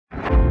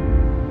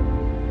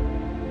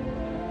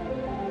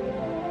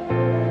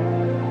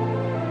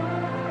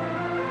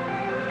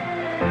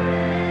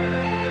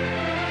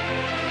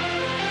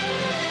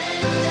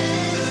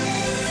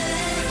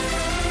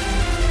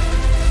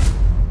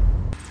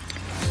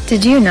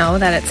Did you know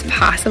that it's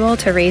possible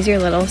to raise your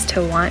littles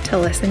to want to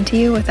listen to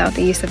you without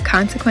the use of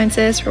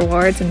consequences,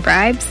 rewards, and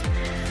bribes?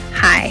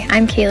 Hi,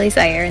 I'm Kaylee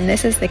Zaire, and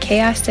this is the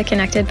Chaos to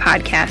Connected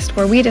podcast,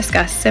 where we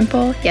discuss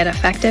simple yet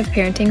effective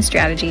parenting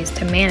strategies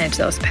to manage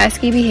those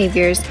pesky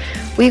behaviors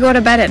we go to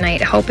bed at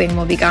night hoping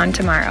will be gone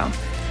tomorrow.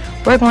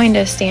 We're going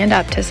to stand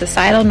up to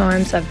societal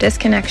norms of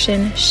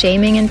disconnection,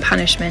 shaming, and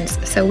punishments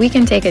so we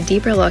can take a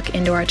deeper look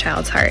into our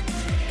child's heart.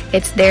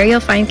 It's there you'll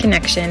find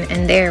connection,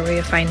 and there where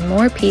you'll find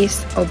more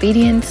peace,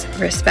 obedience,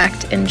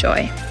 respect, and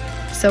joy.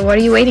 So what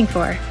are you waiting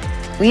for?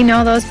 We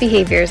know those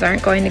behaviors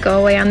aren't going to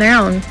go away on their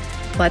own.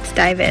 Let's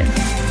dive in.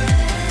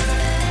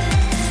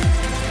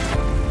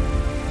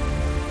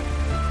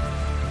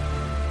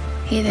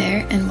 Hey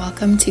there, and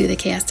welcome to the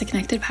Chaos to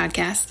Connected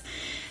podcast.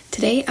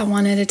 Today, I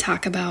wanted to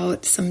talk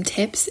about some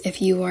tips if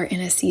you are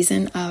in a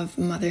season of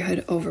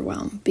motherhood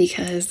overwhelm,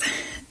 because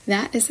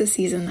that is the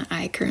season that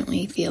I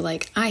currently feel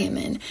like I am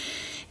in.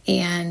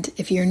 And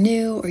if you're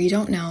new or you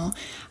don't know,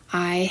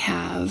 I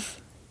have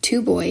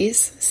two boys,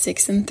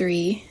 6 and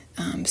 3,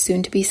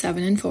 soon to be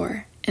 7 and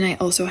 4. And I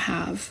also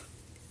have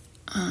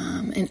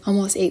an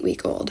almost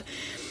 8-week-old.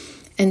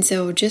 And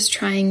so just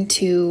trying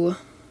to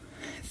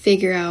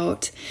figure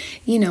out,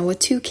 with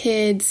 2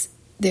 kids,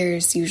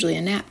 there's usually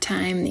a nap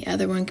time. The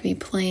other one can be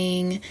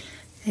playing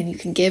and you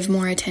can give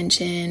more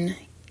attention.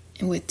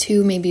 And with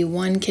 2, maybe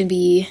one can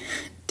be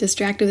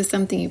distracted with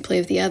something, you play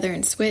with the other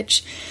and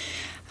switch.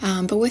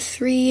 But with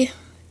 3,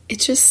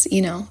 it's just,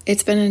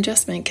 it's been an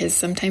adjustment because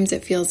sometimes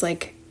it feels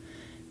like,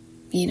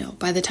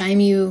 by the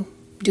time you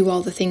do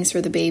all the things for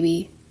the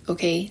baby,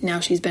 okay, now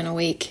she's been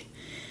awake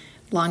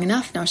long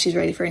enough. Now she's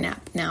ready for a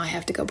nap. Now I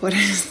have to go put her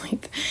to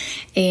sleep.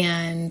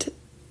 And,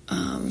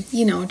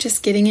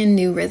 just getting in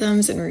new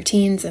rhythms and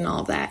routines and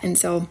all of that. And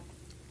so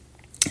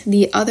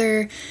the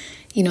other,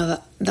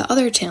 the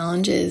other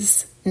challenge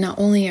is not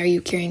only are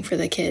you caring for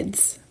the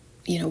kids,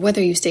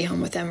 whether you stay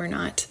home with them or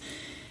not,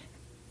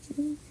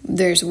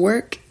 there's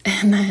work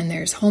and then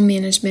there's home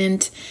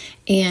management.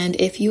 And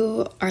if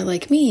you are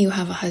like me, you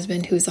have a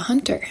husband who's a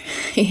hunter,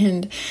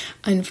 and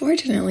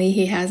unfortunately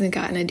he hasn't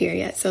gotten a deer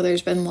yet. So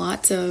there's been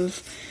lots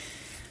of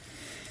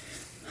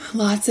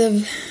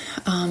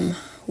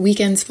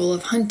weekends full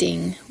of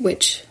hunting,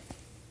 which,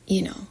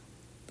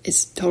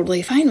 is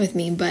totally fine with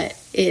me, but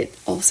it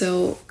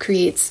also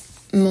creates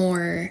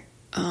more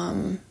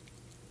of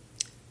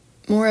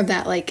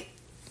that,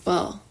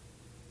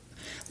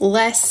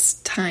 less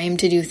time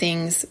to do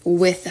things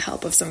with the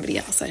help of somebody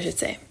else, I should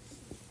say.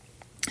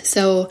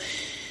 So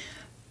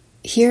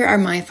here are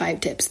my 5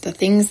 tips, the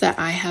things that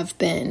I have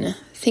been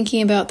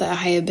thinking about, that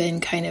I have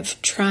been kind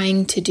of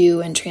trying to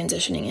do and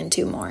transitioning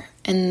into more.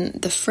 And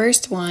the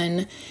first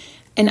one,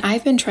 and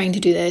I've been trying to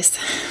do this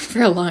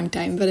for a long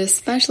time, but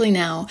especially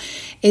now,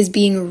 is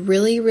being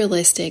really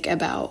realistic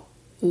about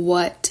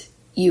what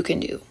you can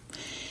do.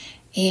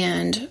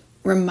 And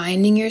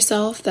reminding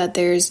yourself that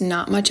there's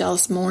not much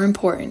else more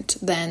important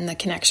than the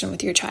connection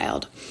with your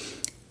child.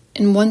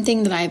 And one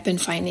thing that I've been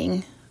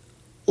finding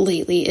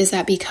lately is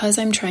that because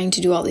I'm trying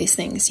to do all these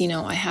things,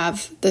 I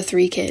have the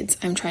 3 kids,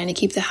 I'm trying to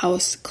keep the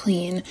house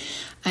clean,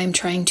 I'm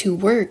trying to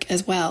work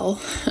as well,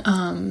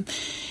 and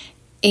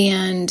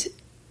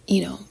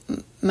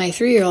my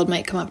 3-year-old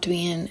might come up to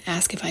me and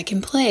ask if I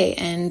can play,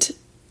 and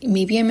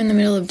maybe I'm in the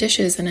middle of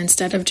dishes, and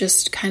instead of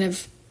just kind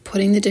of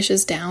putting the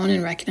dishes down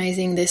and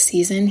recognizing this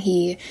season,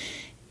 he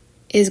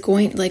is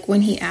going,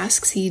 when he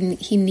asks, he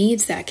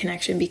needs that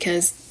connection,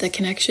 because the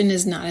connection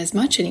is not as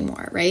much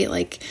anymore,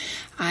 right?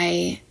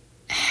 I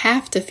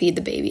have to feed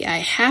the baby, I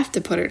have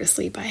to put her to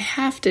sleep, I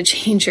have to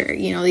change her,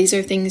 these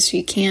are things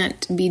she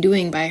can't be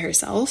doing by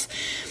herself.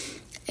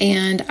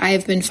 And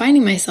I've been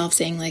finding myself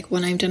saying,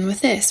 when I'm done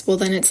with this, well,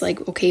 then it's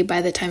okay,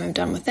 by the time I'm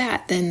done with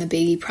that, then the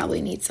baby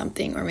probably needs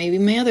something, or maybe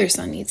my other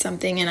son needs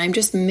something, and I'm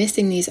just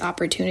missing these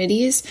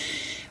opportunities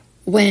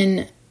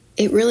when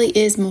it really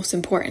is most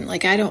important.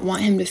 I don't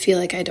want him to feel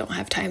like I don't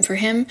have time for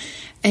him.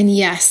 And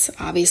yes,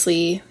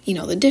 obviously,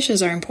 the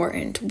dishes are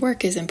important,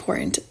 work is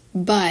important,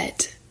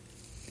 but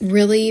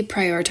really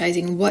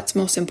prioritizing what's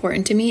most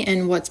important to me,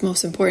 and what's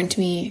most important to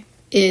me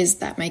is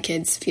that my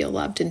kids feel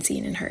loved and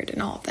seen and heard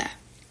and all of that.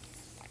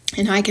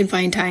 And I can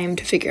find time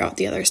to figure out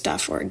the other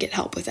stuff or get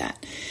help with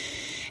that.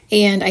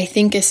 And I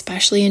think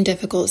especially in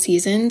difficult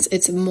seasons,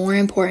 it's more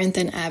important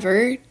than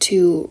ever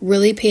to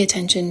really pay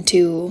attention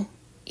to,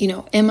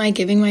 am I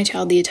giving my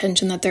child the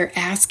attention that they're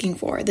asking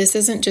for? This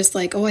isn't just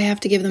I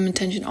have to give them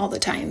attention all the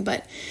time,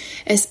 but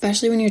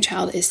especially when your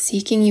child is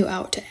seeking you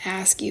out to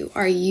ask you,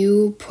 are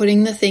you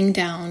putting the thing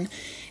down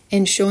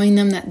and showing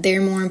them that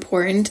they're more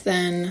important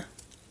than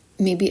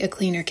maybe a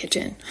cleaner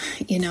kitchen?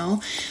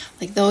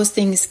 Those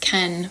things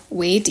can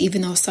wait,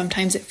 even though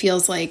sometimes it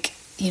feels like,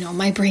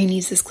 my brain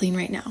needs this clean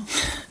right now.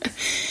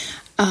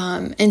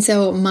 And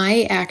so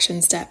my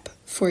action step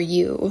for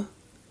you,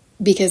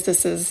 because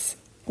this is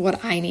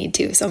what I need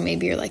to, so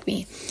maybe you're like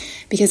me,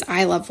 because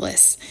I love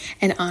lists.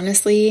 And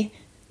honestly,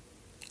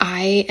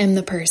 I am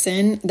the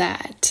person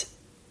that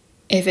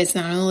if it's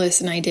not on the list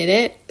and I did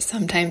it,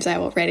 sometimes I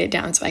will write it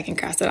down so I can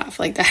cross it off.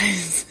 That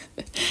is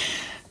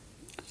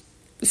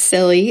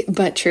Silly,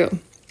 but true.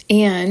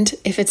 And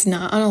if it's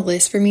not on a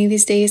list for me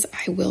these days,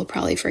 I will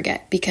probably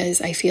forget, because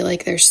I feel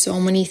like there's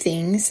so many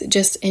things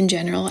just in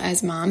general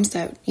as moms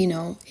that,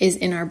 is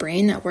in our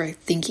brain that we're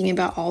thinking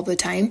about all the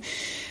time,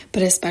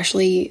 but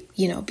especially,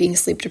 being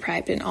sleep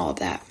deprived and all of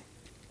that.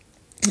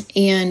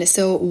 And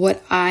so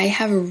what I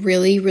have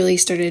really, really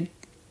started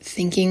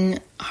thinking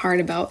hard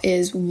about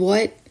is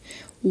what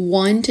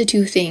 1 to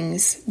 2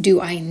 things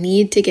do I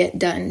need to get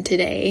done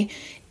today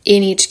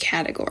in each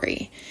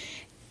category.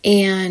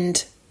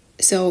 And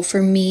so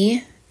for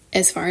me,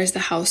 as far as the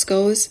house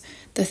goes,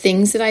 the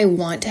things that I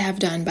want to have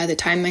done by the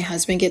time my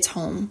husband gets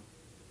home,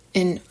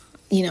 and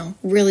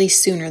really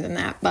sooner than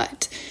that,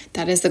 but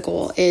that is the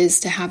goal, is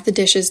to have the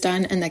dishes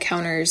done and the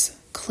counters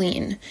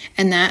clean.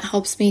 And that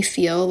helps me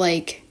feel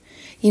like,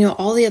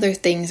 all the other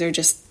things are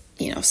just,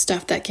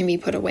 stuff that can be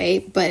put away.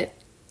 But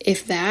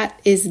if that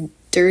is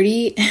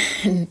dirty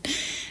and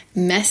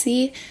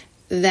messy,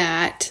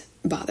 that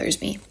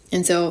bothers me.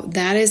 And so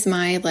that is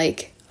my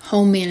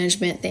home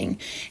management thing.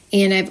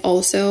 And I've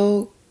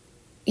also,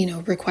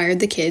 required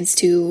the kids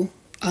to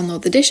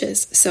unload the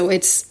dishes. So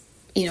it's,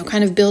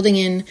 kind of building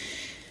in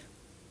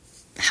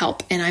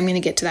help. And I'm going to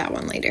get to that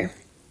one later.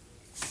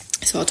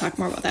 So I'll talk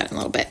more about that in a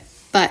little bit.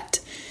 But,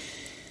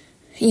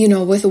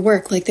 with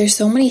work, there's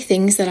so many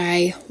things that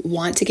I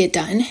want to get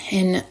done.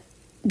 And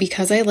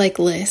because I like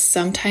lists,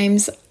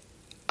 sometimes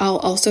I'll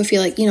also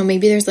feel like,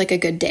 maybe there's a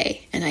good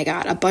day and I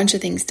got a bunch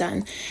of things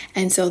done.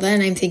 And so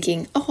then I'm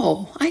thinking,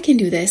 oh, I can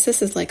do this.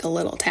 This is a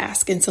little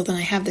task. And so then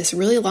I have this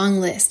really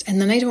long list,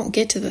 and then I don't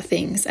get to the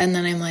things. And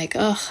then I'm like,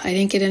 oh, I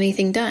didn't get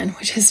anything done,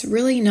 which is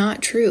really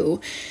not true.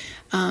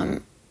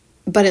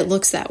 But it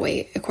looks that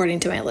way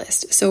according to my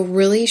list. So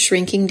really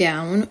shrinking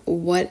down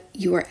what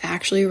you are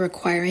actually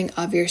requiring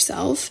of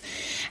yourself.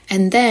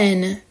 And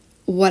then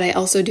what I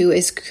also do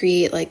is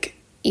create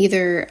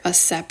either a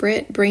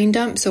separate brain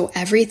dump, so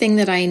everything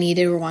that I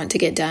needed or want to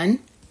get done,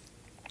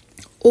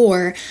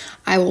 or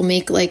I will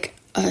make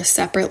a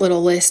separate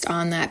little list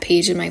on that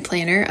page in my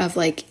planner of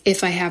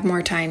if I have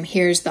more time,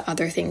 here's the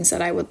other things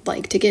that I would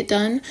like to get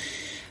done.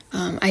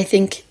 I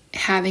think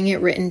having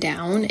it written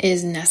down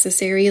is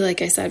necessary,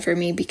 like I said, for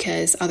me,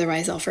 because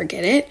otherwise I'll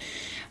forget it.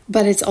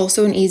 But it's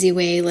also an easy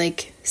way,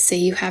 say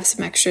you have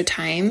some extra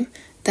time,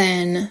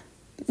 then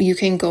you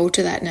can go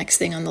to that next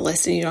thing on the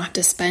list and you don't have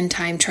to spend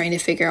time trying to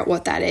figure out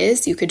what that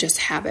is. You could just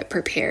have it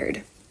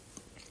prepared.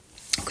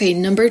 Okay,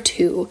 number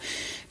 2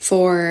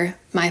 for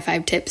my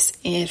 5 tips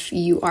if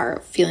you are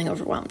feeling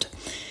overwhelmed.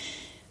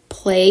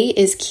 Play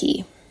is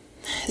key.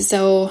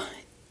 So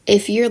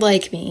if you're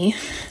like me,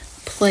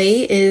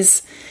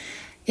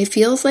 it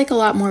feels like a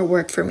lot more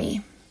work for me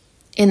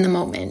in the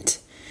moment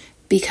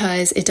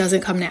because it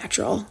doesn't come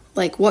natural.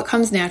 What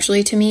comes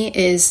naturally to me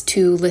is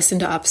to listen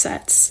to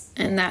upsets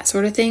and that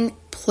sort of thing.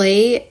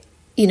 Play,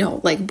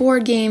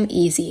 board game,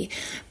 easy.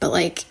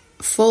 But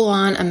full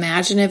on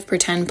imaginative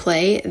pretend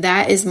play,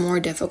 that is more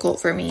difficult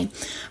for me.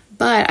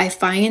 But I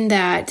find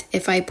that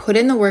if I put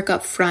in the work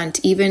up front,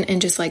 even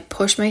and just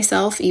push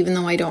myself, even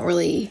though I don't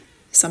really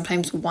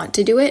sometimes want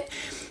to do it,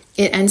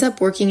 it ends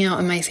up working out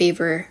in my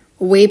favor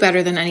way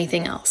better than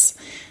anything else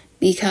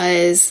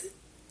because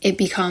it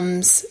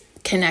becomes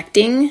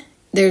connecting.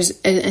 There's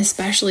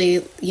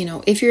especially,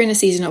 if you're in a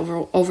season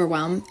of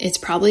overwhelm,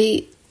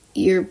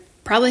 you're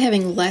probably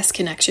having less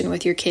connection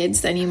with your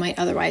kids than you might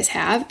otherwise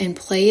have. And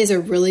play is a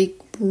really,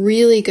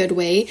 really good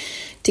way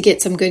to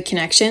get some good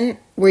connection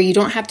where you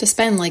don't have to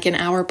spend an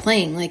hour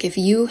playing. If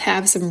you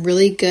have some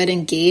really good,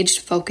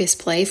 engaged, focused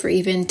play for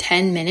even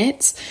 10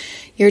 minutes,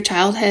 your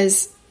child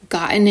has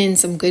gotten in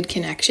some good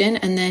connection,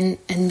 and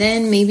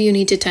then maybe you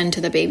need to tend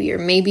to the baby, or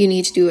maybe you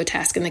need to do a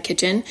task in the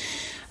kitchen.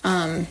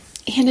 And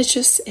it's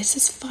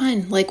just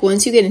fun.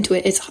 Once you get into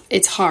it,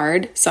 it's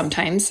hard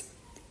sometimes.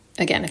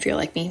 Again, if you're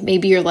like me,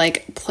 maybe you're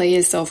play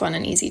is so fun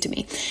and easy to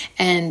me,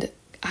 and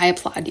I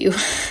applaud you.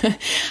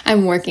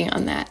 I'm working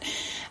on that.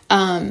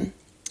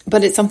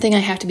 But it's something I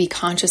have to be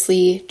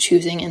consciously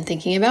choosing and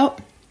thinking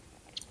about.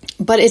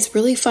 But it's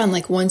really fun.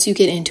 Once you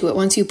get into it,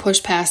 once you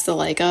push past the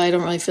I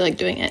don't really feel like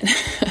doing it.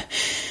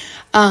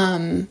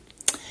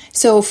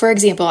 So for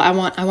example, I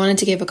wanted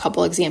to give a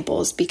couple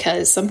examples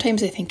because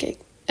sometimes I think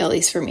at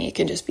least for me, it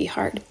can just be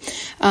hard.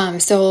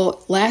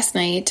 So last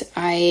night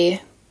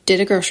I did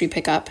a grocery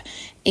pickup,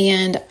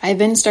 and I've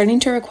been starting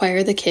to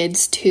require the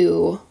kids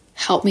to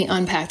help me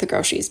unpack the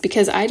groceries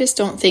because I just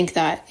don't think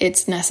that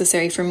it's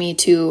necessary for me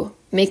to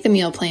make the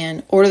meal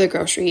plan, order the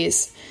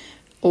groceries,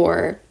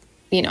 or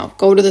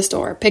go to the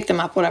store, pick them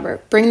up,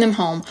 whatever, bring them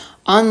home,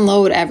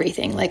 unload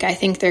everything. I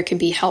think there can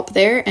be help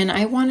there. And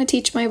I want to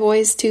teach my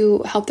boys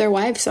to help their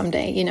wives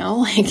someday,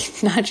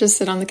 not just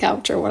sit on the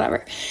couch or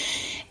whatever.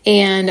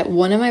 And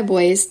one of my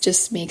boys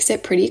just makes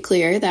it pretty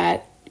clear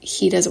that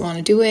he doesn't want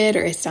to do it,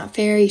 or it's not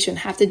fair, he shouldn't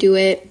have to do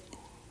it.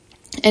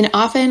 And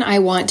often I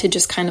want to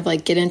just kind of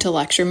get into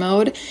lecture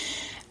mode,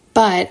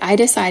 but I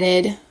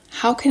decided,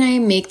 how can I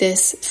make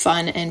this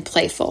fun and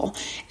playful?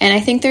 And I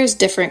think there's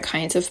different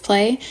kinds of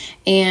play.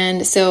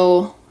 And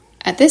so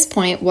at this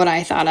point, what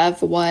I thought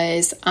of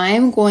was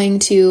I'm going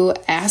to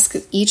ask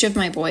each of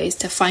my boys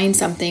to find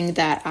something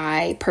that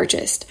I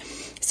purchased.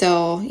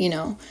 So,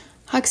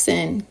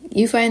 Huxton,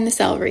 you find the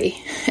celery,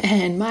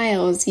 and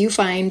Miles, you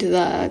find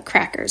the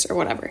crackers or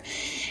whatever.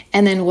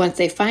 And then once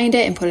they find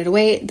it and put it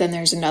away, then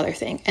there's another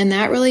thing. And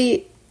that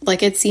really,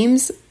 it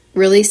seems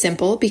really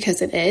simple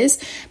because it is,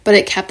 but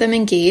it kept them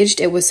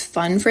engaged. It was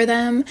fun for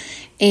them.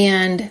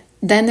 And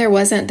then there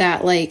wasn't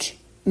that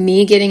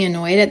me getting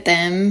annoyed at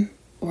them,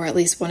 or at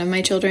least one of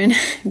my children,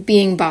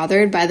 being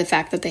bothered by the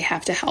fact that they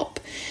have to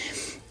help,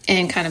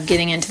 and kind of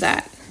getting into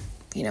that,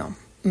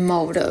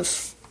 mode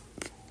of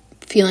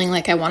feeling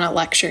like I want to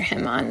lecture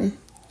him on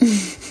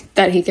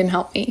that he can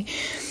help me.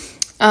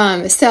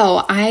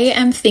 So I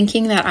am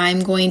thinking that I'm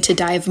going to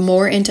dive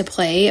more into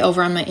play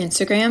over on my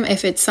Instagram.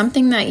 If it's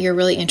something that you're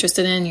really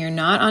interested in and you're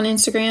not on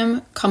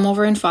Instagram, come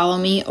over and follow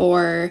me.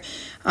 Or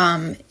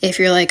if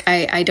you're like,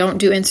 I don't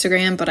do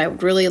Instagram, but I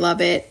would really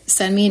love it,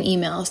 send me an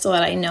email so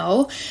that I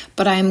know.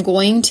 But I'm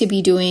going to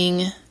be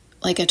doing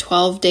a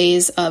 12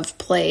 days of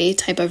play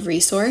type of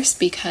resource,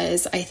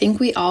 because I think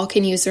we all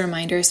can use the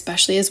reminder,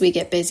 especially as we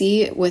get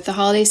busy with the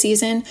holiday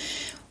season.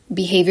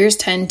 Behaviors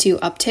tend to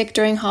uptick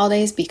during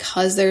holidays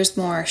because there's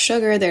more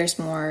sugar, there's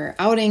more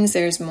outings,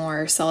 there's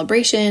more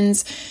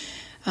celebrations,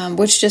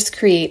 which just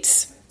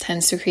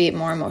tends to create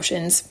more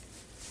emotions.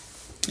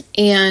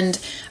 And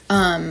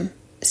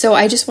so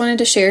I just wanted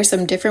to share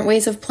some different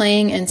ways of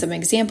playing and some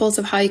examples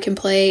of how you can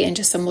play and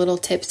just some little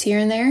tips here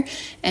and there.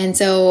 And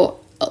so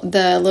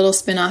the little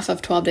spin-off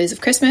of 12 Days of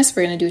Christmas,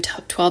 we're going to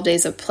do 12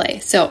 days of play.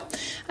 So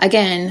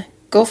again,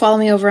 go follow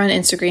me over on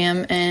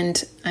Instagram,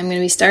 and I'm going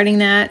to be starting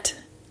that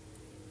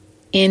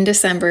in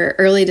December,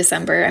 early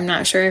December. I'm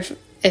not sure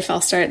if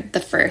I'll start the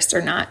 1st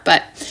or not,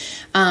 but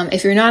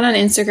if you're not on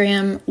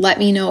Instagram, let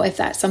me know if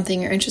that's something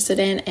you're interested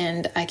in,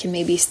 and I can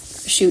maybe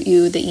shoot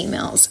you the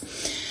emails.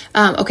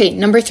 Okay,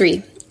 number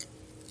 3.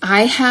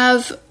 I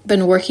have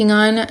been working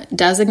on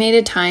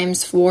designated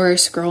times for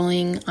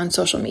scrolling on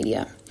social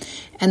media,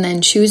 and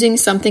then choosing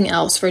something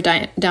else for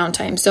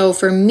downtime. So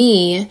for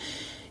me,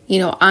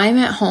 I'm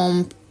at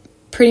home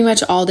pretty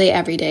much all day,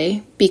 every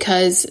day,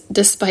 because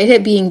despite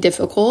it being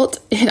difficult,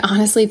 it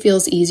honestly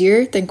feels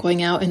easier than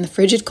going out in the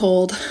frigid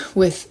cold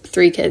with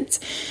 3 kids.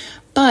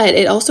 But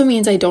it also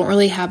means I don't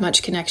really have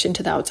much connection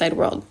to the outside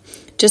world.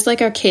 Just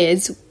like our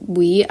kids,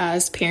 we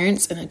as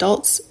parents and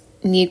adults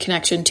need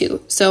connection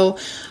too. So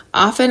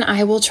often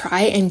I will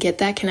try and get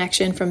that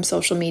connection from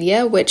social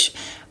media, which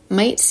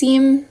might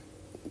seem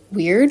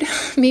weird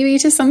maybe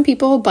to some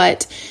people,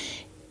 but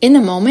in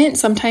the moment,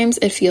 sometimes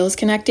it feels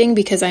connecting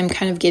because I'm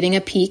kind of getting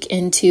a peek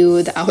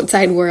into the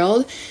outside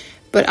world.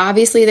 But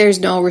obviously there's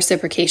no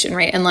reciprocation,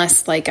 right?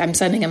 Unless I'm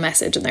sending a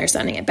message and they're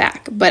sending it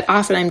back. But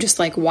often I'm just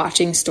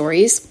watching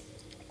stories.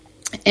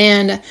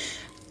 And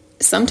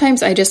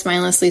sometimes I just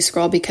mindlessly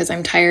scroll because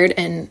I'm tired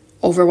and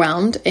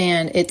overwhelmed,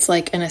 and it's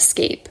an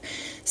escape.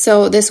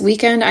 So this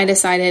weekend I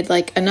decided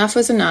enough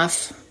was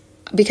enough,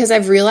 because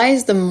I've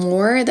realized the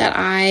more that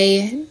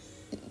I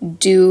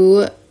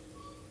do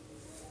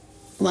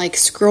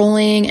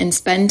scrolling and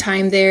spend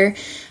time there,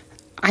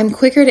 I'm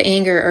quicker to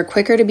anger or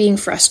quicker to being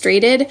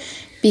frustrated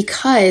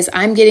because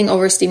I'm getting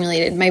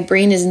overstimulated. My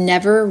brain is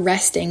never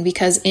resting,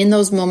 because in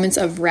those moments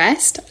of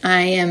rest,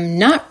 I am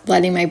not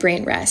letting my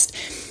brain rest.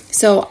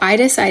 So I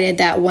decided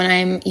that when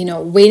I'm,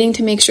 waiting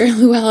to make sure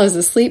Luella is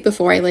asleep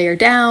before I lay her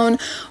down,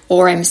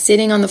 or I'm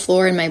sitting on the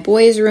floor in my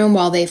boys' room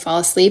while they fall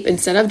asleep,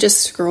 instead of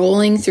just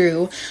scrolling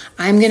through,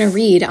 I'm going to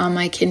read on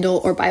my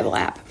Kindle or Bible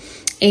app.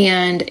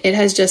 And it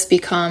has just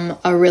become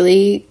a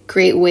really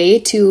great way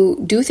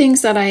to do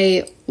things that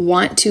I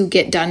want to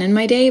get done in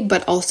my day,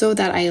 but also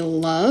that I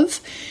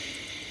love.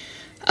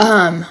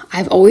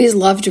 I've always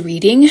loved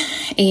reading,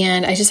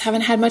 and I just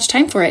haven't had much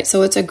time for it.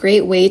 So it's a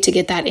great way to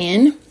get that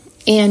in,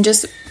 and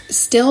just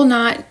still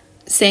not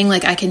saying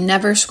I can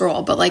never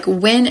scroll, but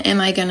when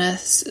am I going to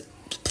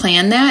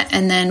plan that?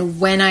 And then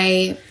when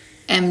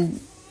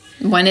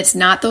it's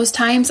not those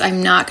times,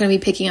 I'm not going to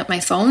be picking up my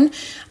phone.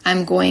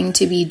 I'm going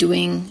to be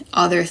doing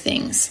other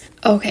things.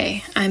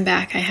 Okay, I'm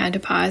back. I had to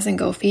pause and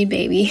go feed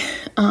baby.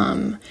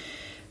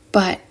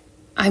 But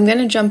I'm going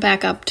to jump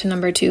back up to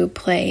number 2,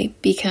 play,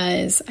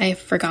 because I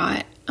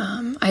forgot.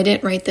 I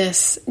didn't write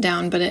this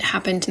down, but it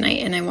happened tonight,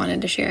 and I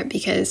wanted to share it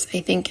because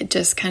I think it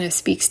just kind of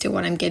speaks to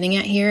what I'm getting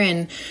at here,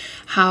 and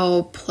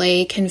how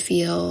play can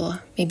feel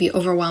maybe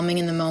overwhelming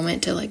in the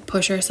moment to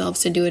push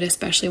ourselves to do it,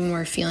 especially when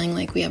we're feeling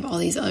like we have all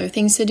these other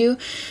things to do,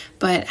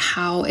 but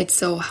how it's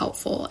so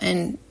helpful.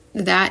 And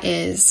that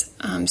is,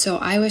 so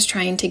I was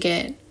trying to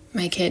get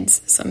my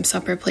kids some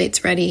supper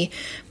plates ready.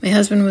 My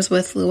husband was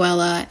with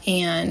Luella,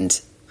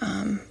 and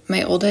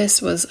my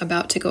oldest was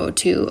about to go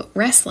to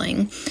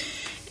wrestling.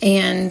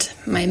 And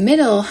my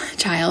middle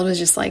child was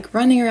just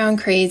running around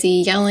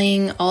crazy,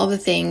 yelling, all the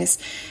things.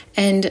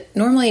 And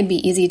normally it'd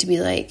be easy to be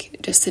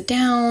just sit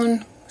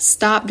down,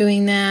 stop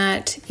doing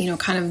that,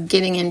 kind of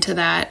getting into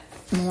that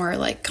more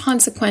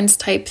consequence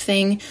type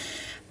thing.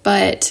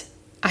 But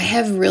I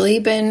have really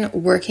been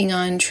working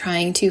on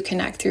trying to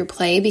connect through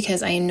play,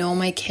 because I know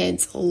my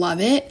kids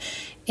love it.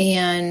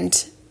 And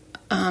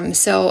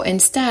so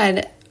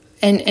instead,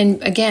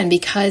 and again,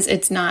 because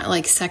it's not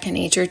like second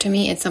nature to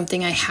me, it's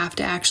something I have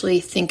to actually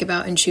think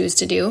about and choose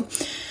to do.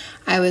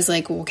 I was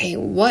like, okay,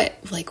 what,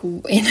 like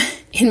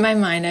in my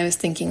mind, I was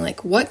thinking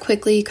like, what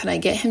quickly could I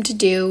get him to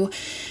do?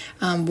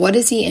 What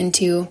is he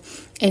into?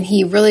 And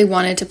he really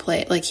wanted to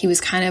play, like he was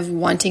kind of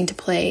wanting to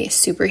play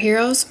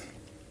superheroes.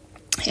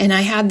 And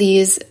I had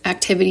these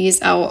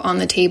activities out on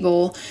the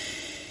table,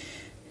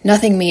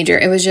 nothing major.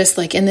 It was just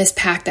like in this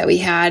pack that we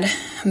had,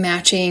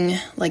 matching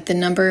like the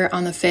number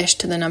on the fish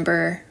to the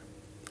number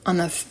on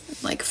the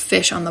like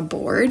fish on the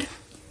board.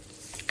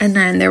 And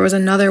then there was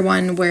another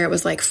one where it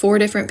was like 4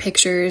 different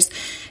pictures,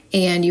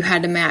 and you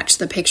had to match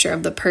the picture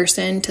of the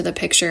person to the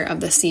picture of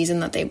the season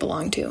that they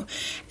belong to.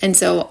 And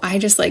so I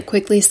just like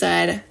quickly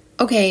said,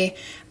 okay,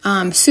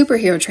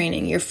 superhero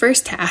training, your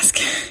first task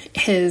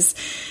is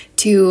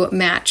to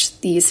match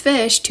these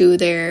fish to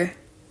their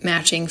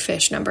matching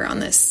fish number on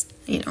this,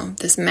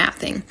 this mat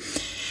thing.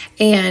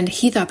 And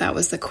he thought that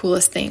was the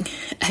coolest thing.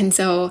 And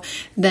so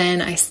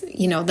then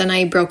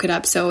I broke it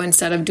up. So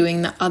instead of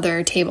doing the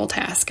other table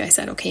task, I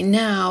said, okay,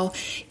 now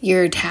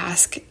your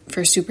task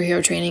for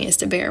superhero training is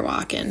to bear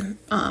walk. And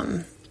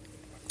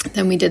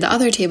then we did the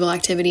other table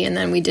activity, and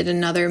then we did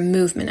another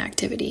movement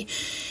activity.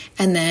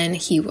 And then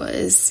he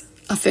was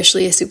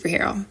officially a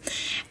superhero.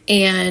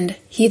 And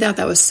he thought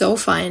that was so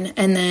fun.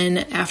 And then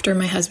after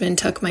my husband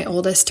took my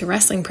oldest to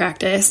wrestling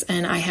practice,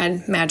 and I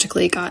had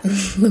magically gotten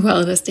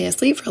Luella to stay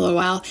asleep for a little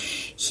while,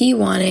 he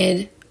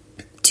wanted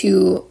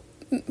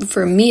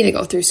for me to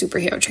go through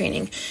superhero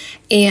training.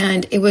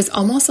 And it was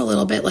almost a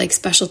little bit like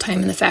special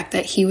time in the fact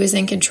that he was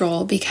in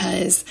control,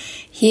 because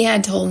he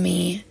had told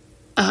me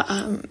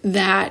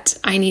that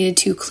I needed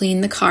to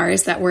clean the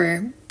cars that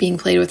were being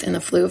played with in the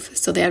floof.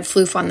 So they had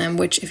floof on them,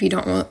 which if you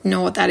don't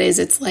know what that is,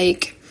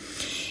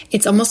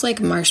 it's almost like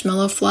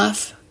marshmallow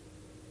fluff.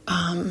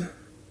 I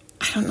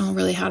don't know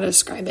really how to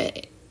describe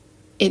it.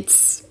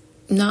 It's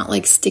not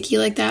like sticky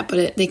like that,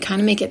 but they kind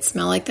of make it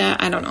smell like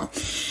that. I don't know.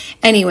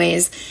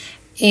 Anyways,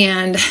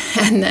 and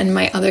then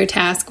my other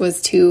task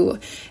was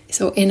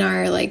so in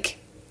our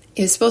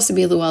it was supposed to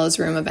be Luella's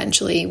room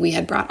eventually. We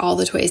had brought all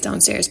the toys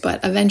downstairs, but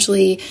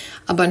eventually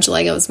a bunch of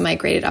Legos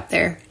migrated up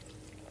there.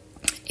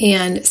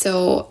 And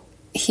so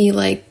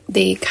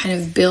they kind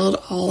of build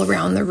all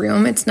around the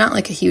room. It's not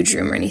like a huge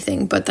room or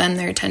anything, but then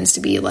there tends to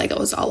be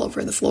Legos all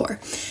over the floor.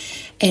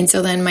 And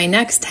so then my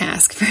next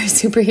task for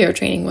superhero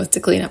training was to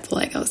clean up the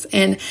Legos.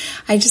 And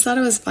I just thought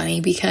it was funny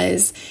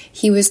because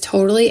he was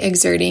totally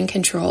exerting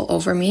control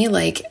over me.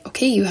 Like,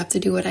 okay, you have to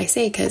do what I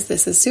say because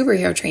this is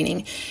superhero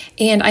training.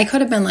 And I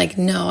could have been like,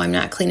 no, I'm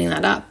not cleaning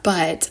that up.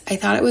 But I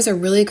thought it was a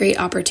really great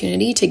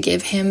opportunity to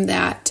give him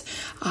that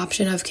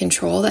option of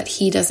control that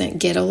he doesn't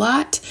get a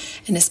lot.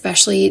 And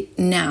especially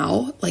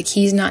now, like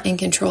he's not in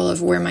control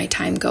of where my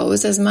time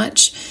goes as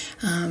much.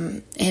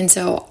 And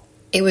so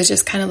it was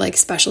just kind of like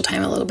special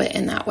time a little bit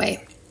in that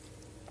way.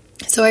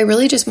 So I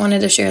really just wanted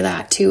to share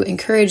that to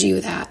encourage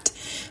you that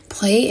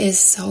play is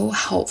so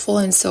helpful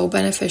and so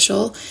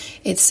beneficial.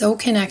 It's so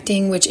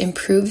connecting, which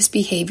improves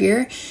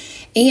behavior.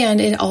 And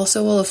it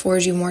also will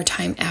afford you more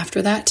time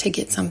after that to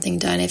get something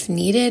done if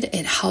needed.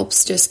 It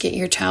helps just get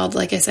your child,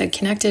 like I said,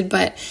 connected,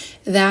 but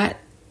that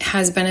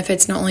has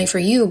benefits not only for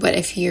you, but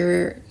if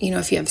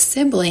if you have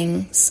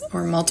siblings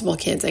or multiple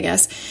kids, I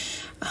guess,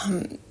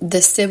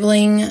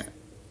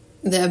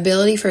 the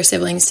ability for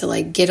siblings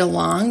to get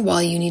along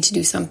while you need to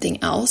do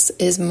something else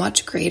is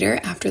much greater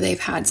after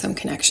they've had some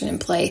connection and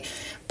play.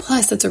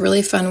 Plus, it's a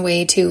really fun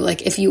way to,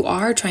 if you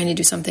are trying to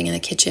do something in the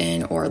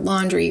kitchen or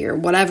laundry or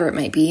whatever it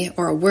might be,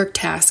 or a work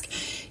task,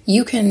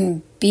 you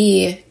can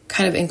be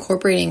kind of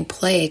incorporating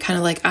play, kind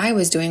of like I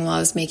was doing while I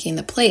was making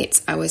the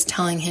plates. I was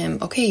telling him,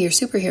 okay, you're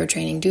superhero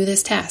training, do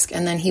this task,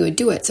 and then he would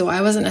do it. So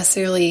I wasn't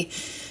necessarily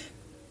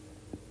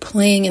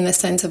playing in the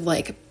sense of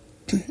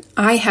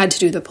I had to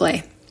do the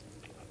play,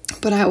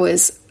 but I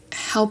was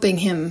helping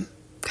him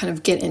kind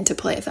of get into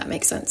play, if that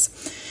makes sense.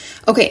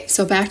 Okay,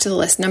 so back to the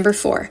list. Number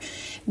 4,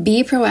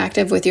 be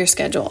proactive with your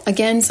schedule.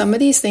 Again, some of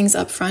these things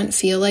up front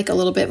feel like a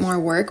little bit more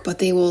work, but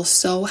they will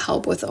so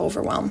help with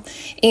overwhelm.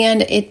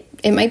 And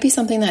it might be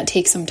something that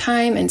takes some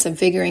time and some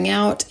figuring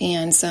out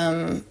and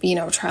some,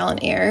 trial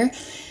and error.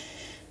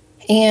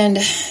 And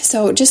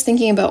so just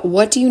thinking about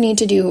what do you need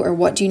to do or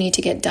what do you need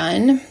to get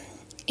done?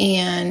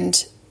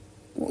 And,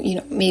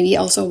 maybe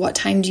also what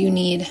time do you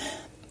need?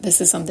 This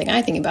is something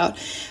I think about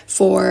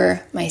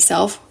for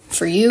myself,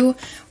 for you,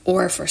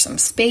 or for some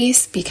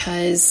space,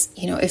 because,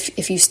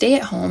 if you stay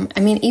at home,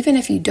 even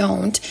if you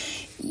don't,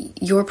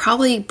 you're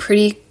probably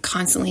pretty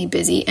constantly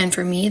busy. And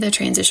for me, the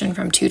transition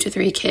from 2 to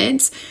 3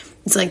 kids,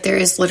 it's like there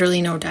is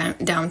literally no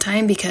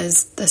downtime,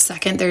 because the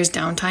second there's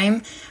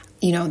downtime,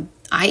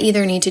 I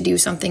either need to do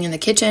something in the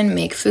kitchen,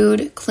 make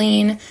food,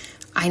 clean,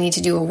 I need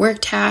to do a work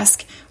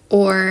task,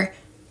 or,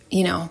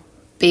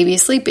 baby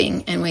is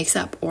sleeping and wakes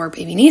up, or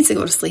baby needs to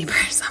go to sleep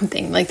or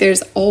something.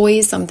 There's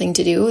always something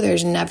to do.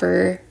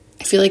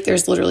 I feel like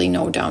there's literally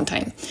no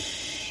downtime.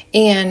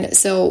 And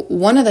so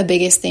one of the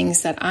biggest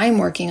things that I'm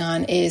working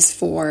on is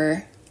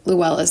for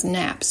Luella's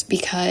naps,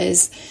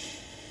 because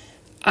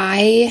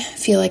I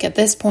feel like at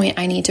this point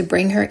I need to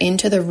bring her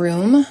into the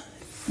room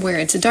where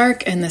it's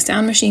dark and the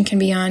sound machine can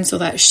be on so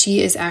that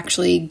she is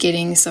actually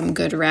getting some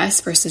good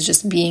rest versus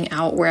just being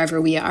out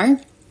wherever we are.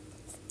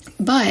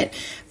 But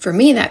for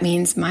me, that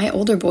means my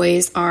older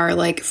boys are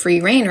like free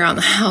reign around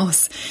the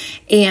house,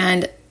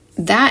 and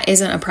that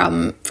isn't a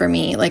problem for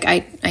me. Like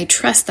I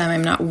trust them.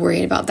 I'm not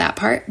worried about that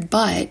part.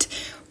 But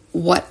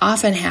what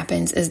often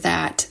happens is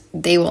that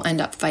they will end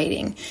up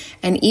fighting.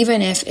 And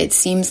even if it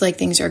seems like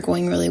things are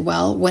going really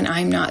well, when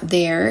I'm not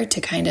there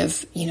to kind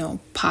of,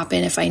 pop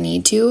in if I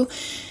need to,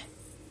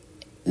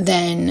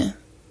 then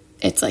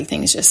it's like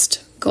things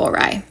just go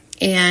awry.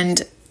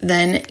 And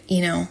then,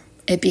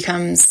 it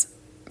becomes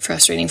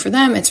frustrating for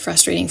them. It's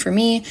frustrating for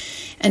me.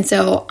 And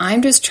so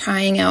I'm just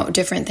trying out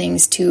different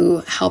things to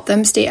help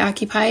them stay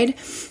occupied,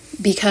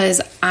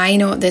 because I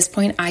know at this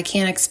point I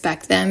can't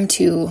expect them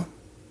to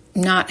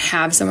not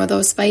have some of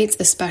those fights,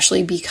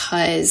 especially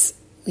because,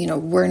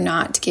 we're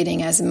not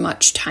getting as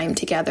much time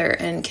together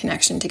and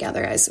connection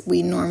together as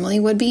we normally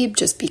would be,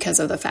 just because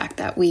of the fact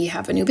that we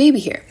have a new baby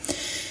here.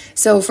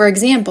 So for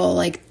example,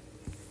 like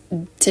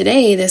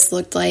today, this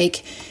looked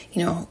like,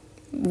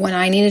 when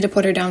I needed to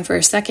put her down for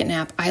a second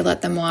nap, I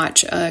let them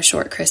watch a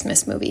short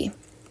Christmas movie.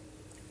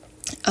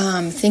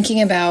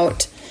 Thinking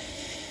about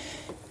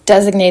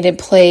designated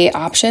play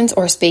options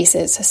or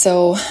spaces.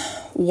 So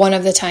one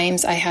of the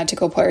times I had to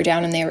go put her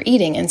down and they were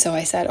eating. And so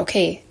I said,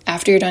 okay,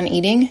 after you're done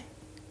eating,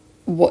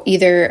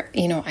 either,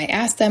 I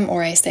ask them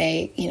or I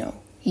say,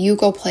 you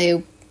go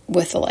play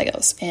with the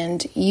Legos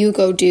and you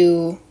go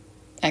do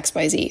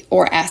XYZ,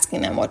 or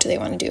asking them what do they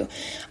want to do.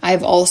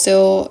 I've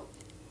also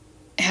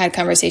had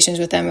conversations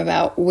with them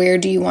about where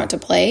do you want to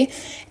play,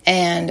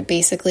 and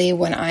basically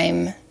when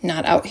I'm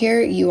not out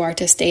here, you are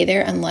to stay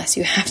there unless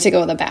you have to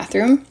go to the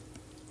bathroom.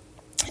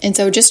 And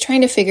so just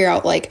trying to figure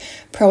out like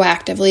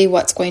proactively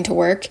what's going to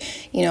work.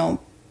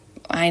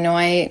 I know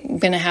I'm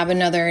going to have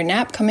another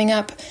nap coming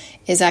up.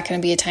 Is that going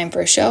to be a time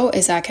for a show?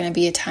 Is that going to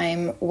be a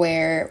time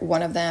where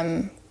one of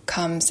them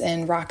comes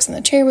and rocks in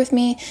the chair with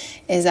me?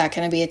 Is that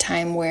going to be a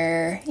time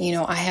where,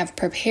 I have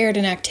prepared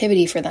an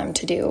activity for them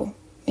to do,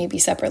 maybe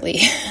separately?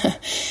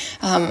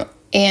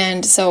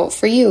 And so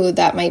for you,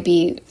 that might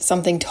be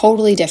something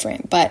totally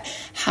different, but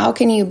how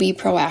can you be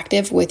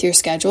proactive with your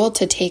schedule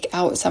to take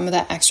out some of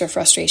that extra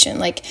frustration?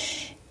 Like,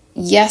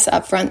 yes,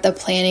 upfront, the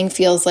planning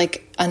feels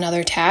like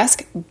another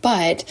task,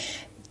 but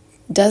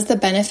does the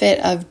benefit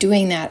of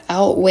doing that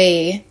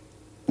outweigh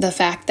the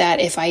fact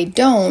that if I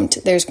don't,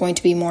 there's going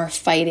to be more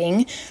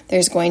fighting,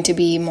 there's going to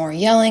be more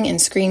yelling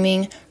and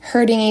screaming,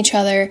 hurting each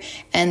other,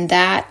 and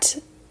that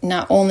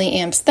not only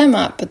amps them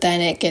up, but then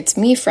it gets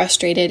me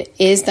frustrated.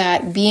 Is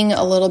that being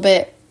a little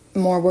bit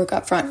more work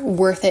up front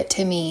worth it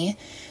to me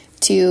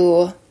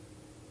to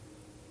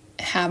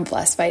have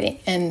less fighting?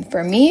 And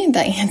for me, the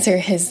answer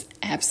is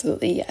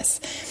absolutely yes.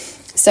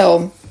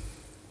 So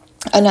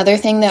another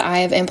thing that I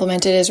have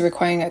implemented is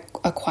requiring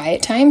a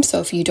quiet time. So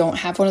if you don't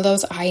have one of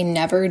those, I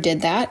never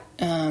did that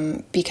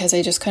because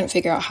I just couldn't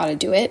figure out how to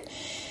do it.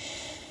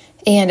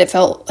 And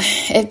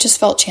it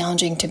just felt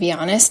challenging, to be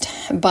honest.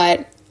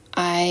 But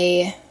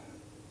I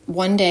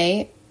one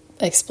day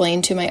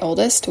explained to my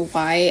oldest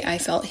why I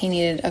felt he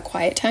needed a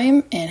quiet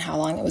time and how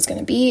long it was going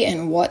to be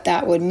and what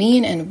that would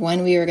mean and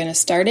when we were going to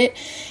start it.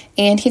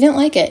 And he didn't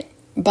like it.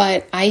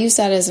 But I used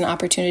that as an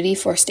opportunity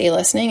for stay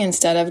listening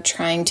instead of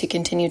trying to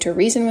continue to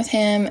reason with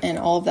him and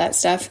all of that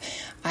stuff.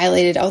 I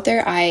laid it out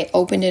there. I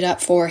opened it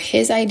up for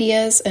his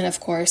ideas. And of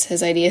course,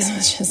 his ideas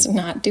was just to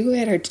not do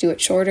it or to do it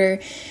shorter.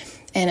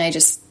 And I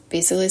just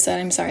basically said,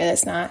 I'm sorry,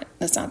 that's not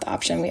the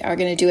option. We are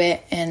going to do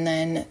it. And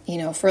then,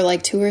 for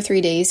like 2 or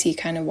 3 days, he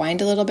kind of whined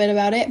a little bit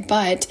about it,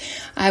 but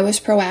I was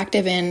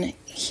proactive in,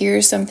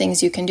 here's some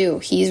things you can do.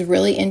 He's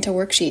really into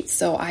worksheets.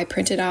 So I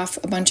printed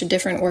off a bunch of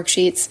different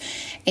worksheets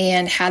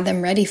and had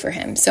them ready for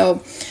him.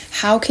 So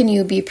how can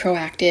you be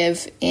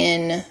proactive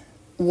in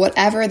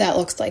whatever that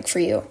looks like for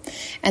you?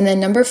 And then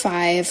number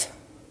 5,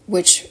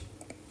 which,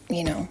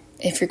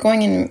 if you're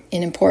going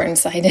in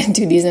importance, I didn't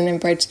do these in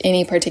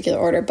any particular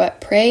order,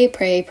 but pray,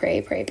 pray,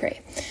 pray, pray,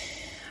 pray.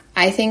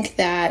 I think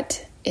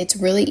that it's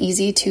really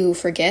easy to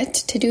forget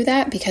to do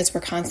that because we're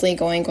constantly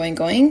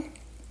going.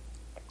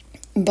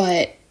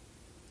 But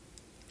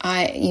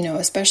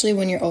especially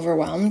when you're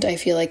overwhelmed, I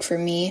feel like for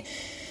me,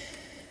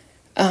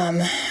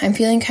 I'm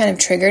feeling kind of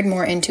triggered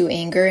more into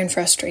anger and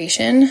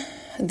frustration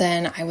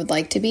than I would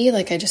like to be.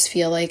 Like, I just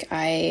feel like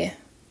I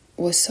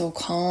was so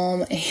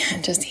calm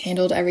and just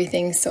handled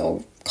everything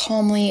so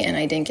calmly, and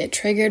I didn't get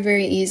triggered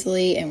very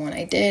easily, and when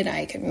I did,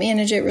 I could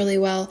manage it really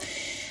well.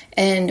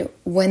 And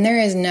when there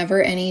is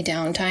never any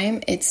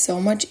downtime, it's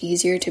so much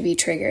easier to be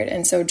triggered.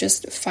 And so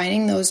just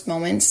finding those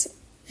moments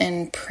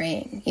and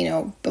praying,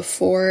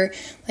 before,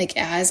 like,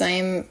 as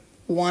I'm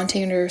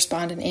wanting to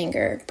respond in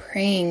anger,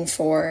 praying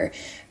for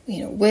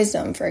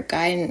wisdom, for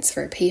guidance,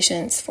 for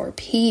patience, for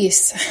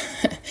peace,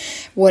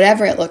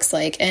 whatever it looks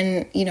like.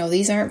 And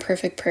these aren't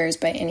perfect prayers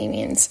by any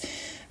means.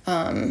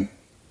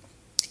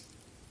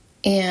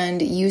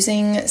 And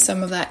using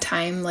some of that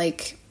time,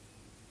 like,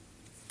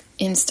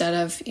 instead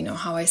of,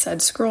 how I said,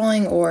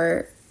 scrolling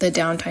or the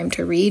downtime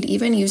to read,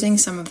 even using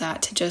some of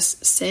that to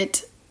just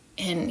sit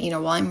and,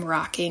 while I'm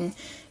rocking,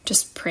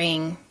 just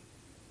praying,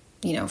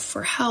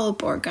 for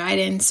help or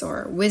guidance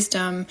or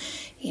wisdom,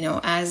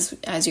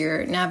 as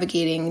you're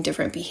navigating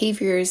different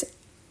behaviors,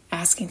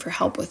 asking for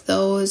help with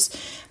those.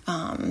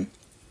 A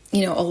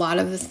lot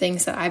of the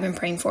things that I've been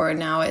praying for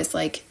now is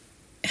like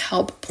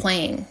help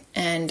playing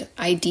and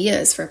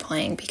ideas for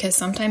playing, because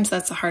sometimes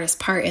that's the hardest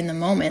part in the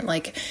moment.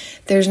 Like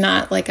there's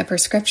not like a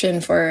prescription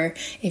for,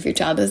 if your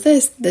child does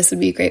this would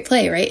be a great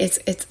play, right?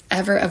 It's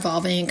ever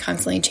evolving and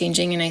constantly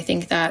changing. And I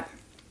think that,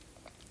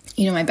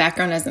 my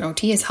background as an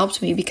OT has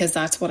helped me, because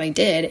that's what I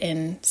did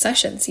in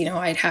sessions.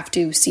 I'd have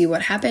to see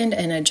what happened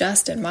and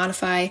adjust and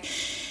modify.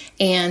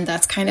 And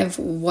that's kind of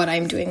what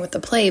I'm doing with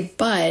the play.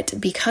 But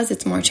because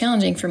it's more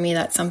challenging for me,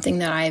 that's something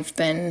that I've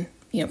been,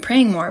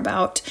 praying more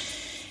about.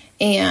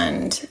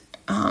 And,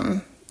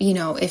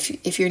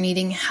 if you're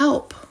needing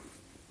help,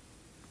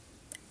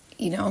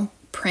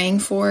 praying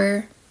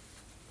for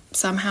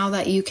somehow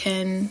that you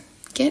can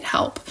get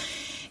help.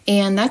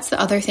 And that's the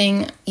other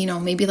thing,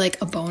 maybe like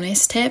a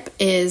bonus tip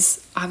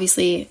is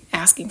obviously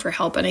asking for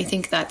help. And I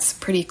think that's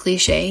pretty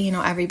cliche.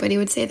 Everybody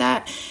would say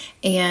that.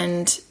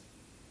 And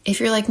if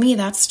you're like me,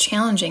 that's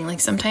challenging. Like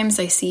sometimes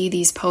I see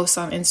these posts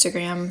on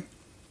Instagram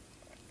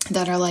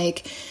that are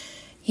like,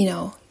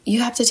 you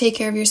have to take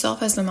care of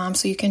yourself as a mom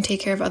so you can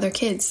take care of other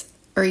kids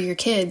or your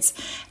kids.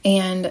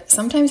 And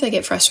sometimes I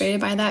get frustrated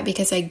by that,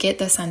 because I get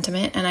the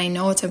sentiment and I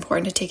know it's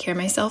important to take care of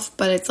myself,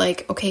 but it's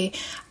like, okay,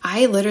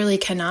 I literally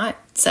cannot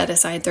set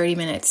aside 30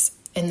 minutes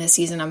in this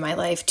season of my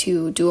life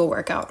to do a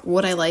workout.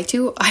 Would I like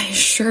to? I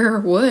sure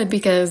would,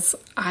 because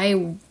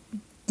I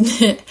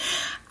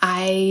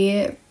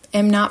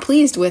am not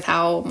pleased with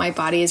how my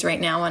body is right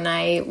now, and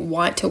I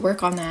want to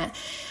work on that.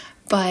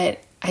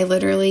 But I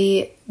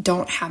literally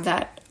don't have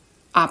that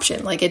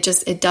option. Like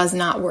it does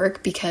not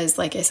work, because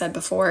like I said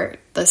before,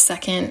 the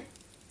second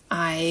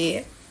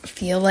I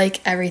feel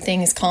like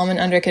everything is calm and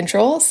under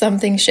control,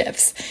 something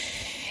shifts.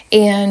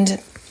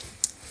 And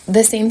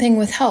the same thing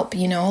with help,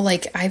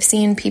 like I've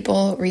seen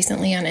people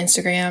recently on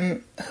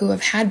Instagram who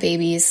have had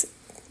babies,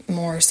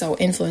 more so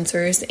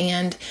influencers,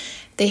 and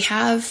they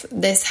have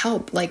this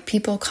help, like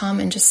people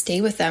come and just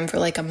stay with them for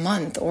like a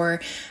month.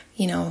 Or,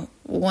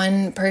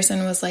 one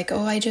person was like,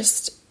 oh, I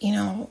just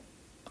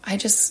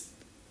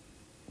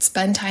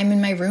spend time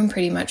in my room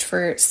pretty much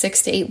for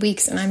 6 to 8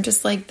 weeks. And I'm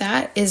just like,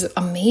 that is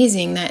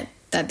amazing that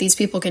these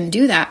people can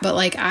do that. But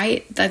like,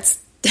 that's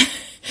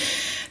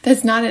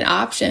not an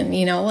option,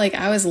 like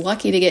I was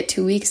lucky to get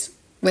 2 weeks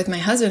with my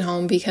husband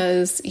home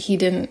because they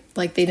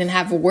didn't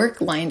have work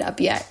lined up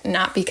yet.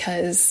 Not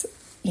because,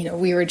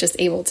 we were just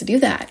able to do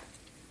that.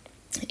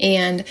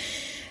 And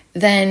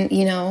then,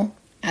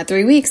 at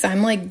 3 weeks,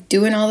 I'm like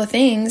doing all the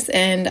things,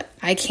 and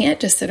I can't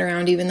just sit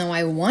around even though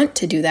I want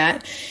to do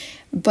that.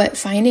 But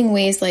finding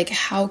ways like,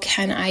 how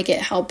can I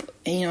get help?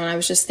 And I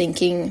was just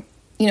thinking,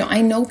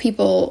 I know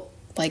people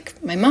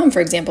like my mom, for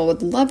example,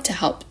 would love to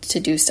help to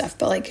do stuff,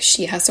 but like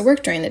she has to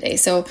work during the day.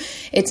 So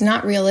it's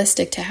not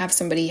realistic to have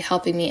somebody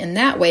helping me in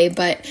that way.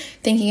 But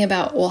thinking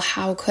about, well,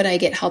 how could I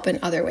get help in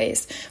other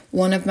ways?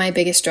 One of my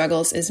biggest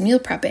struggles is meal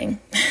prepping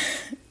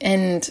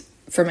and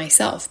for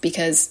myself,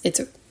 because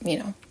it's,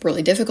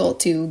 really difficult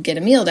to get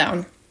a meal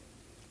down.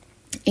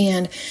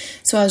 And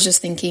so I was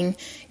just thinking,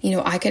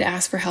 I could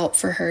ask for help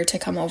for her to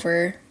come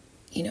over,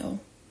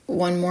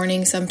 one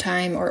morning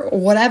sometime or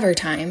whatever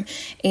time,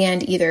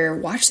 and either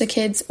watch the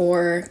kids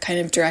or kind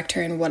of direct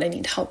her in what I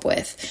need help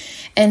with.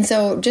 And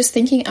so just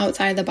thinking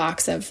outside the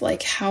box of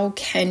like, how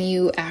can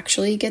you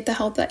actually get the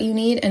help that you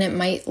need? And it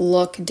might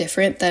look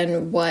different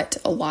than what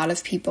a lot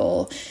of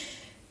people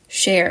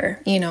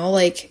share,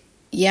 like,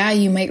 yeah,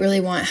 you might really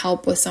want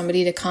help with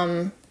somebody to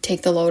come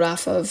take the load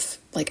off of,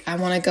 like, I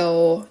want to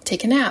go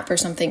take a nap or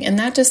something. And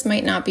that just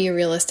might not be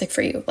realistic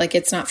for you. Like,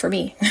 it's not for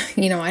me.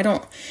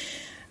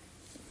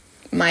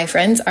 My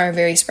friends are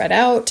very spread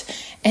out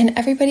and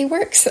everybody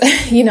works,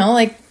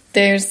 like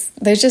there's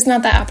just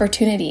not that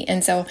opportunity.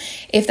 And so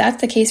if that's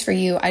the case for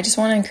you, I just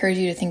want to encourage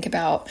you to think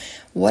about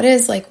what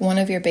is like one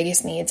of your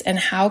biggest needs and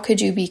how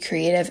could you be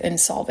creative in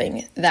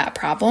solving that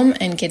problem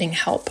and getting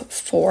help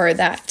for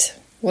that,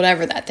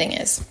 whatever that thing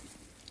is.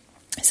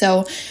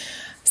 So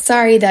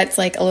sorry, that's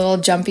like a little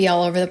jumpy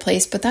all over the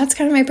place, but that's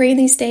kind of my brain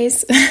these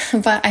days.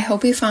 But I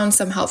hope you found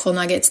some helpful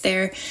nuggets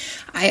there.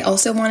 I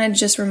also wanted to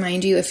just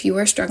remind you, if you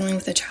are struggling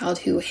with a child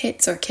who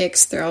hits or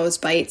kicks, throws,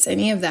 bites,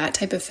 any of that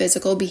type of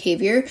physical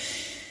behavior,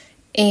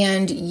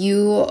 and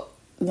you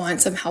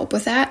want some help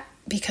with that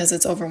because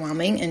it's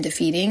overwhelming and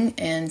defeating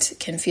and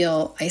can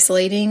feel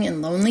isolating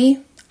and lonely,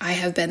 I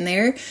have been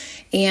there.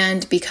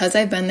 And because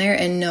I've been there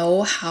and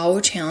know how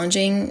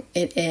challenging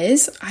it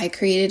is, I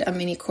created a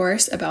mini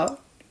course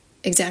about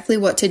exactly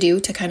what to do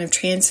to kind of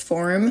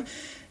transform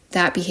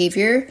that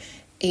behavior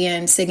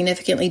and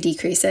significantly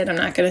decrease it. I'm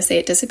not going to say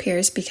it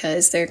disappears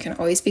because there can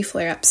always be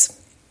flare-ups,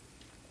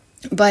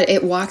 but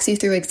it walks you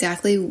through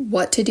exactly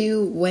what to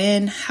do,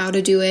 when, how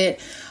to do it,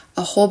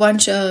 a whole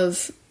bunch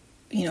of,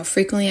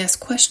 frequently asked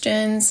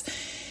questions,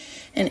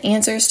 and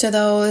answers to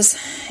those,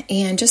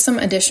 and just some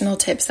additional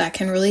tips that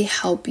can really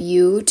help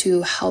you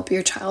to help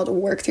your child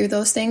work through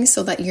those things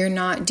so that you're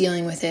not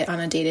dealing with it on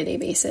a day-to-day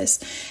basis.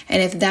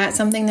 And if that's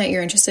something that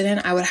you're interested in,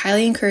 I would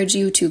highly encourage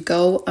you to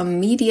go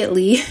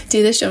immediately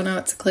to the show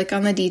notes, click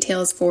on the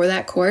details for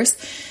that course,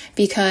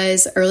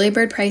 because early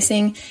bird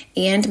pricing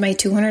and my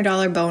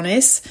 $200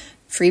 bonus,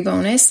 free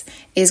bonus,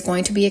 is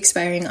going to be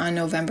expiring on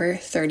November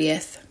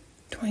 30th,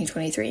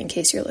 2023, in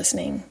case you're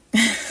listening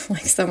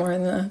like somewhere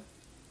in the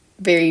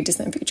very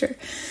distant future.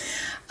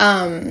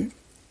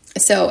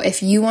 So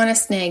if you want to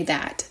snag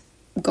that,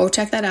 go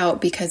check that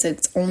out, because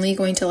it's only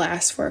going to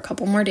last for a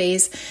couple more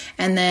days,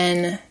 and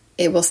then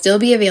it will still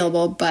be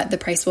available, but the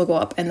price will go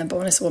up and the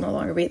bonus will no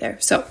longer be there.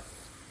 So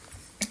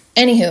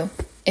anywho,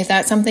 if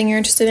that's something you're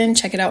interested in,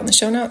 check it out in the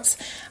show notes.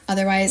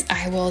 Otherwise,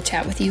 I will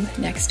chat with you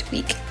next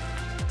week.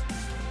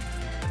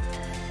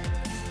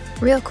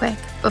 Real quick,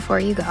 before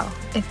you go,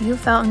 if you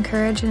felt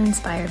encouraged and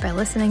inspired by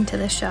listening to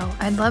this show,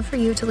 I'd love for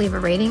you to leave a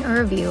rating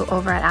or review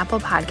over at Apple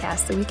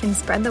Podcasts so we can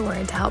spread the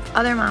word to help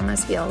other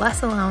mamas feel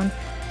less alone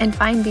and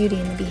find beauty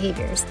in the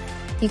behaviors.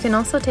 You can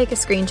also take a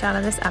screenshot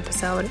of this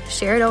episode,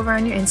 share it over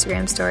on your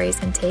Instagram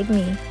stories, and tag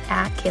me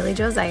at Kaylee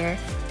Jo Zier,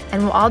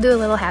 and we'll all do a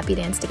little happy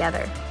dance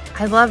together.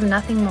 I love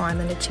nothing more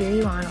than to cheer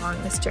you on along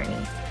this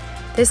journey.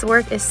 This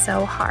work is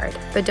so hard,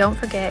 but don't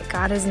forget,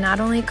 God has not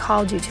only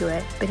called you to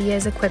it, but He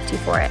has equipped you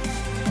for it.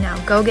 Now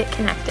go get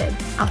connected.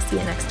 I'll see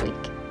you next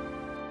week.